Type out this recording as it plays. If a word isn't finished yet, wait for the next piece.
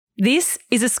This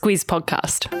is a Squiz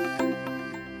podcast.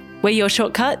 We're your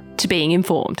shortcut to being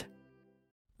informed.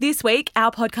 This week, our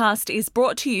podcast is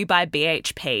brought to you by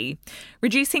BHP.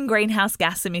 Reducing greenhouse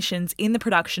gas emissions in the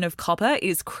production of copper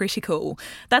is critical.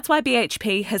 That's why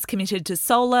BHP has committed to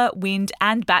solar, wind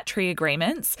and battery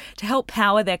agreements to help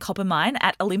power their copper mine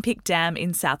at Olympic Dam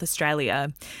in South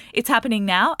Australia. It's happening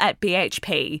now at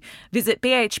BHP. Visit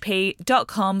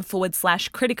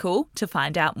bhp.com/critical to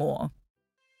find out more.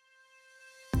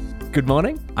 Good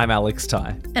morning, I'm Alex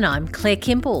Ty. And I'm Claire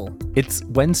Kimball. It's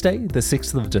Wednesday, the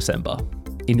 6th of December.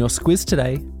 In your Squiz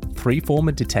today, 3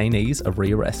 former detainees are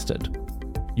rearrested.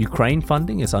 Ukraine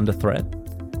funding is under threat.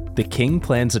 The King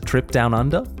plans a trip down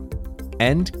under.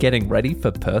 And getting ready for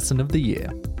Person of the Year.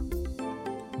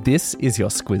 This is your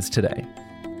Squiz today.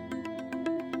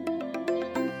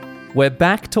 We're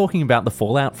back talking about the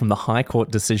fallout from the High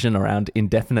Court decision around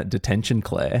indefinite detention,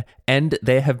 Claire, and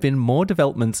there have been more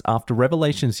developments after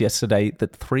revelations yesterday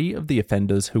that 3 of the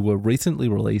offenders who were recently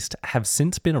released have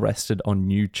since been arrested on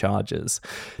new charges.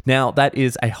 Now, that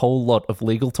is a whole lot of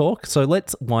legal talk, so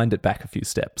let's wind it back a few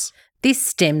steps. This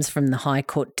stems from the High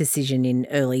Court decision in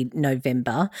early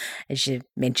November. As you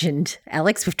mentioned,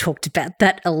 Alex, we've talked about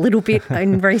that a little bit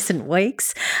in recent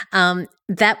weeks.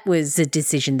 That was a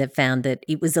decision that found that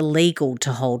it was illegal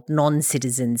to hold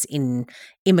non-citizens in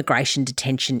immigration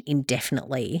detention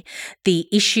indefinitely. The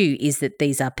issue is that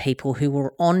these are people who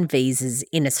were on visas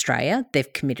in Australia.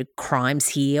 They've committed crimes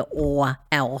here, or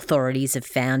our authorities have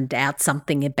found out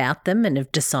something about them and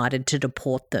have decided to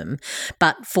deport them.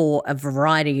 But for a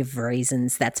variety of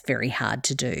reasons, that's very hard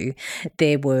to do.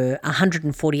 There were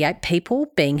 148 people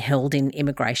being held in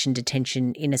immigration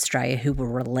detention in Australia who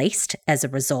were released as a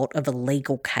result of a legal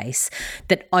case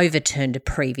that overturned a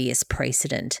previous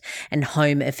precedent. And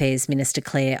Home Affairs Minister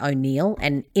Claire O'Neill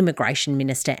and Immigration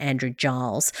Minister Andrew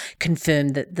Giles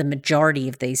confirmed that the majority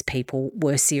of these people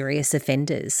were serious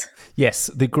offenders.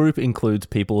 Yes, the group includes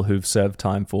people who've served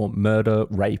time for murder,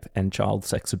 rape and child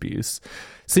sex abuse.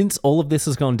 Since all of this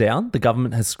has gone down, the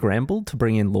government has scrambled to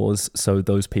bring in laws so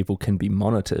those people can be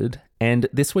monitored. And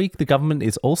this week, the government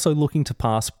is also looking to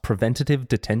pass preventative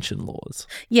detention laws.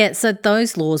 Yeah, so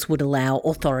those laws would allow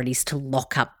authorities to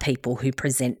lock up people who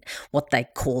present what they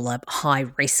call a high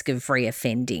risk of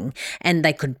reoffending, and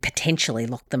they could potentially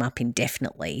lock them up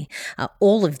indefinitely.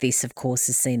 All of this, of course,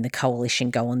 has seen the coalition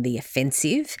go on the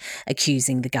offensive,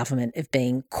 accusing the government of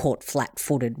being caught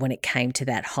flat-footed when it came to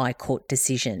that High Court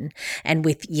decision. And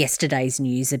with yesterday's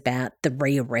news about the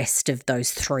rearrest of those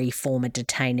 3 former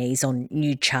detainees on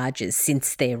new charges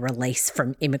since their release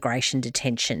from immigration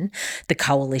detention, the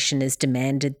coalition has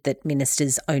demanded that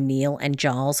Ministers O'Neill and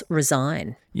Giles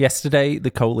resign. Yesterday,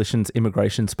 the coalition's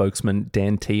immigration spokesman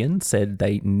Dan Tehan said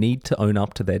they need to own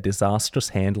up to their disastrous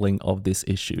handling of this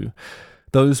issue.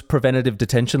 Those preventative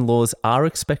detention laws are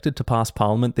expected to pass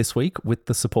Parliament this week with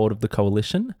the support of the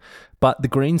coalition, but the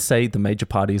Greens say the major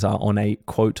parties are on a,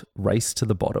 quote, race to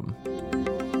the bottom.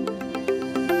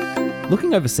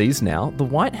 Looking overseas now, the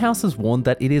White House has warned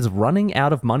that it is running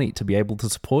out of money to be able to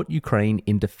support Ukraine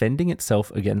in defending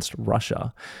itself against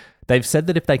Russia. They've said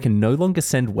that if they can no longer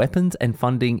send weapons and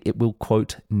funding, it will,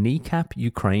 quote, kneecap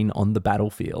Ukraine on the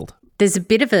battlefield. There's a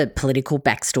bit of a political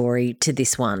backstory to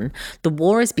this one. The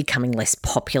war is becoming less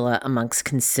popular amongst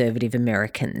conservative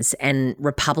Americans, and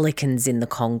Republicans in the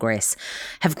Congress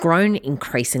have grown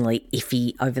increasingly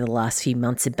iffy over the last few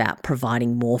months about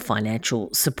providing more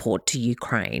financial support to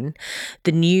Ukraine.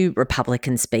 The new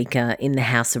Republican Speaker in the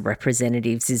House of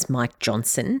Representatives is Mike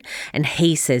Johnson, and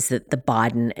he says that the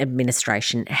Biden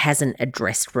administration hasn't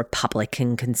addressed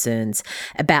Republican concerns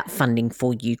about funding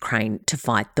for Ukraine to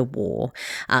fight the war.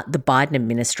 The Biden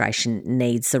administration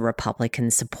needs the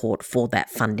Republican support for that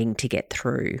funding to get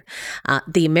through.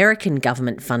 The American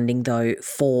government funding, though,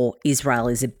 for Israel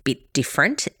is a bit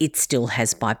different. It still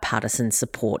has bipartisan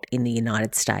support in the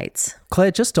United States.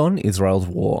 Claire, just on Israel's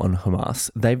war on Hamas,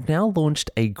 they've now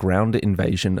launched a ground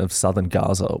invasion of southern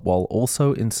Gaza while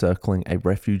also encircling a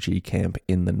refugee camp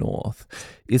in the north.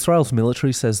 Israel's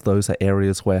military says those are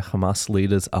areas where Hamas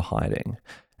leaders are hiding.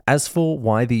 As for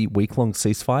why the week-long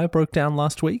ceasefire broke down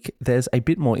last week, there's a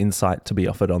bit more insight to be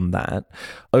offered on that.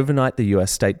 Overnight, the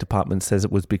US State Department says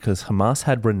it was because Hamas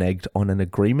had reneged on an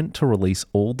agreement to release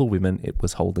all the women it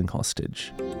was holding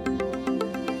hostage.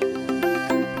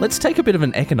 Let's take a bit of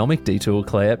an economic detour,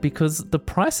 Claire, because the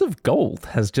price of gold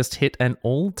has just hit an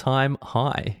all-time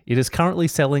high. It is currently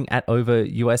selling at over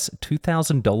US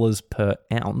 $2,000 per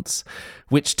ounce,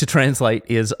 which to translate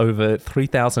is over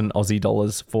 3,000 Aussie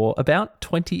dollars for about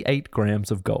 28 grams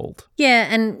of gold.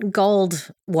 Yeah, and gold,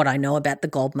 what I know about the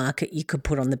gold market, you could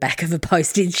put on the back of a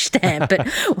postage stamp. But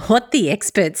what the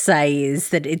experts say is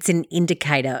that it's an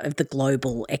indicator of the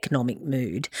global economic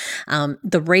mood.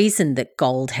 The reason that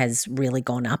gold has really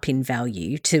gone up in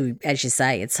value to, as you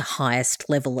say, its highest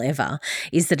level ever,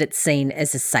 is that it's seen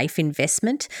as a safe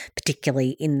investment,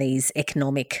 particularly in these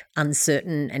economic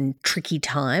uncertain and tricky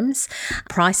times.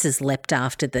 Prices leapt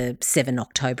after the 7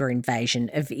 October invasion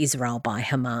of Israel by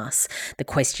Hamas. The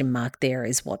question mark there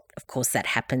is what, of course, that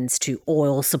happens to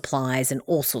oil supplies and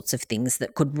all sorts of things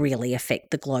that could really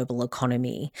affect the global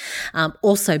economy.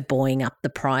 Also buoying up the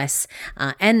price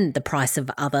and the price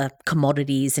of other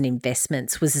commodities and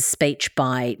investments was a speech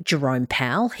by Jerome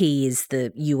Powell. He is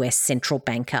the US central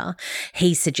banker.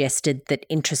 He suggested that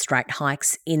interest rate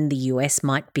hikes in the US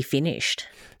might be finished.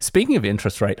 Speaking of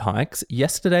interest rate hikes,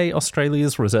 yesterday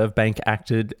Australia's Reserve Bank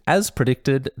acted as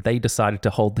predicted. They decided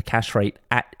to hold the cash rate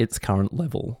at its current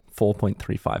level,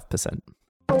 4.35%.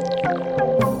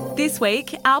 This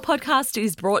week, our podcast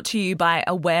is brought to you by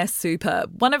Aware Super,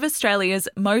 one of Australia's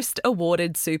most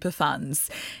awarded super funds.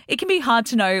 It can be hard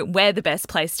to know where the best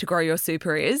place to grow your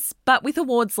super is, but with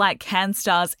awards like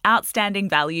CanStar's Outstanding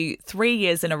Value 3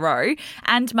 years in a row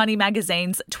and Money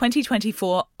Magazine's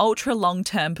 2024 Ultra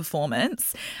Long-Term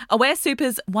Performance, Aware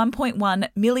Super's 1.1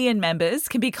 million members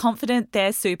can be confident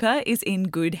their super is in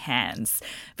good hands.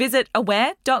 Visit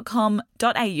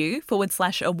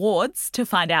aware.com.au/awards to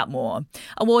find out more.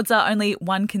 Awards are only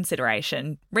one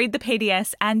consideration. Read the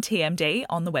PDS and TMD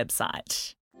on the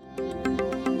website.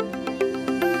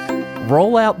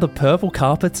 Roll out the purple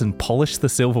carpets and polish the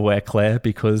silverware, Claire,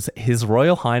 because His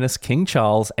Royal Highness King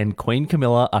Charles and Queen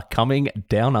Camilla are coming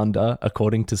down under,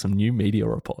 according to some new media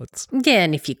reports. Yeah,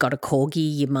 and if you've got a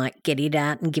corgi, you might get it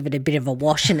out and give it a bit of a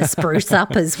wash and a spruce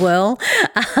up as well.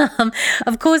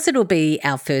 Of course, it'll be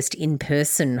our first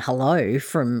in-person hello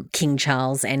from King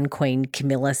Charles and Queen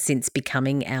Camilla since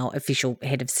becoming our official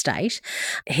head of state.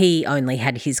 He only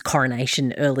had his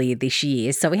coronation earlier this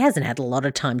year, so he hasn't had a lot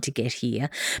of time to get here,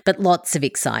 but lots of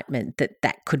excitement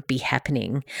that could be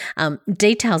happening.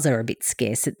 Details are a bit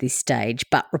scarce at this stage,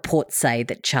 but reports say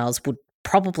that Charles would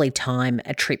probably time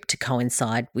a trip to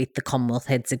coincide with the Commonwealth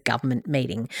Heads of Government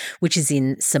meeting, which is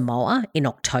in Samoa in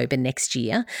October next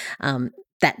year.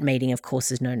 That meeting, of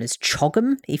course, is known as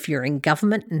CHOGM, if you're in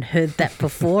government and heard that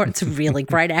before. It's a really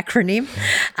great acronym.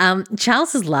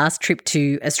 Charles's last trip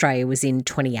to Australia was in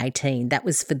 2018. That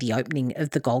was for the opening of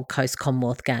the Gold Coast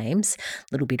Commonwealth Games. A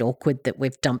little bit awkward that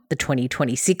we've dumped the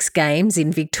 2026 Games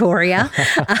in Victoria,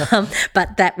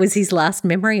 but that was his last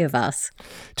memory of us.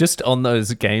 Just on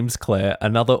those games, Claire,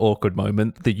 another awkward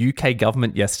moment. The UK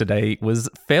government yesterday was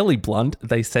fairly blunt.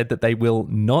 They said that they will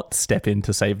not step in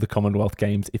to save the Commonwealth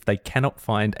Games if they cannot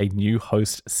find a new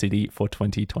host city for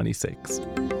 2026.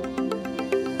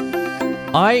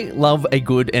 I love a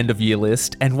good end-of-year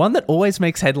list, and one that always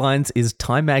makes headlines is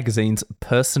Time Magazine's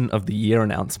Person of the Year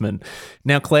announcement.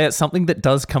 Now, Claire, something that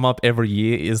does come up every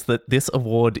year is that this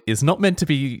award is not meant to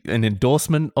be an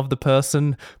endorsement of the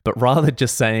person, but rather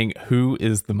just saying who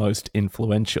is the most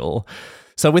influential.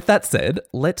 So with that said,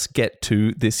 let's get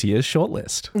to this year's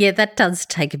shortlist. Yeah, that does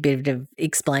take a bit of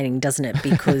explaining, doesn't it?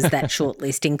 Because that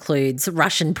shortlist includes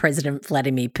Russian President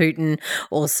Vladimir Putin,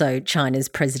 also China's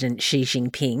President Xi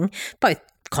Jinping, both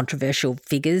controversial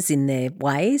figures in their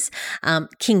ways.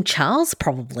 King Charles,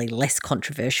 probably less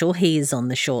controversial. He is on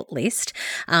the short list.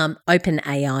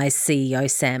 OpenAI's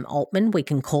CEO Sam Altman, we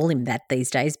can call him that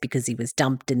these days because he was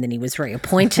dumped and then he was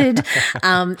reappointed.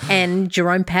 And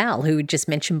Jerome Powell, who we just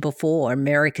mentioned before,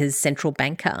 America's central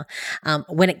banker.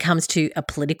 When it comes to a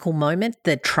political moment,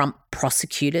 the Trump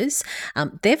prosecutors,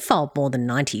 they've filed more than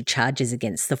 90 charges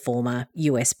against the former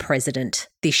US president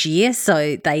this year,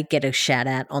 so they get a shout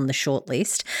out on the short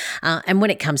list. And when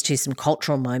it comes to some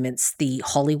cultural moments, the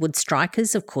Hollywood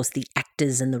strikers, of course, the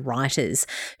actors and the writers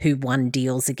who won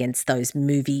deals against those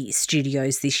movie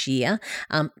studios this year.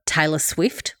 Taylor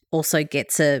Swift also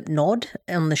gets a nod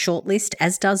on the short list,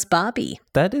 as does Barbie.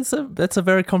 That's a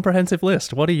very comprehensive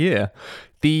list. What a year.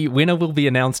 The winner will be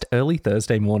announced early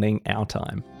Thursday morning, our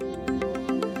time.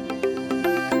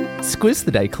 Squiz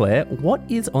the day, Claire. What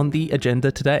is on the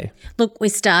agenda today? Look, we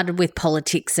started with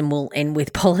politics and we'll end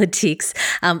with politics.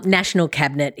 National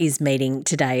Cabinet is meeting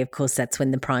today. Of course, that's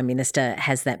when the Prime Minister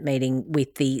has that meeting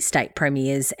with the state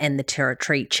premiers and the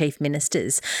territory chief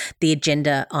ministers. The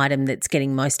agenda item that's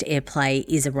getting most airplay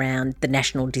is around the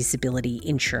National Disability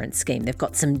Insurance Scheme. They've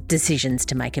got some decisions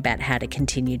to make about how to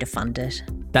continue to fund it.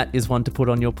 That is one to put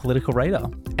on your political radar.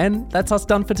 And that's us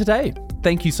done for today.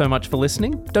 Thank you so much for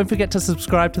listening. Don't forget to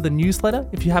subscribe to the newsletter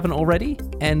if you haven't already,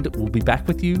 and we'll be back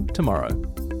with you tomorrow.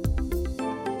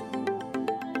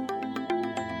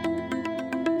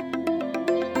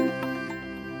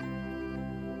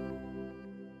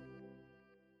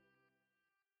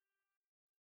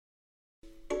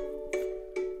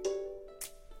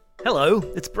 Hello,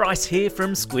 it's Bryce here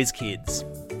from Squiz Kids.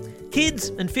 Kids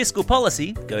and fiscal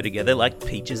policy go together like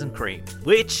peaches and cream,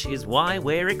 which is why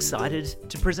we're excited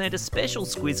to present a special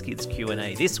Squiz Kids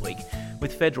Q&A this week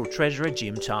with Federal Treasurer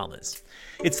Jim Chalmers.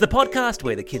 It's the podcast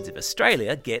where the kids of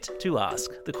Australia get to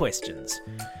ask the questions.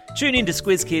 Tune in to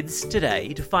Squiz Kids today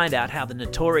to find out how the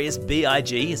notorious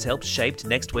BIG has helped shape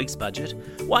next week's budget,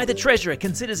 why the Treasurer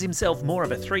considers himself more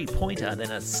of a three-pointer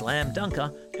than a slam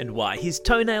dunker, and why his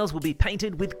toenails will be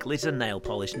painted with glitter nail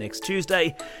polish next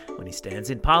Tuesday when he stands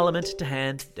in Parliament to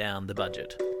hand down the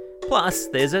budget. Plus,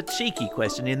 there's a cheeky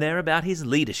question in there about his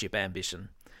leadership ambition.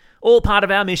 All part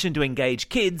of our mission to engage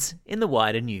kids in the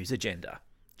wider news agenda.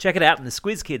 Check it out in the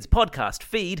Squiz Kids podcast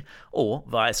feed or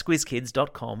via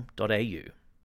squizkids.com.au.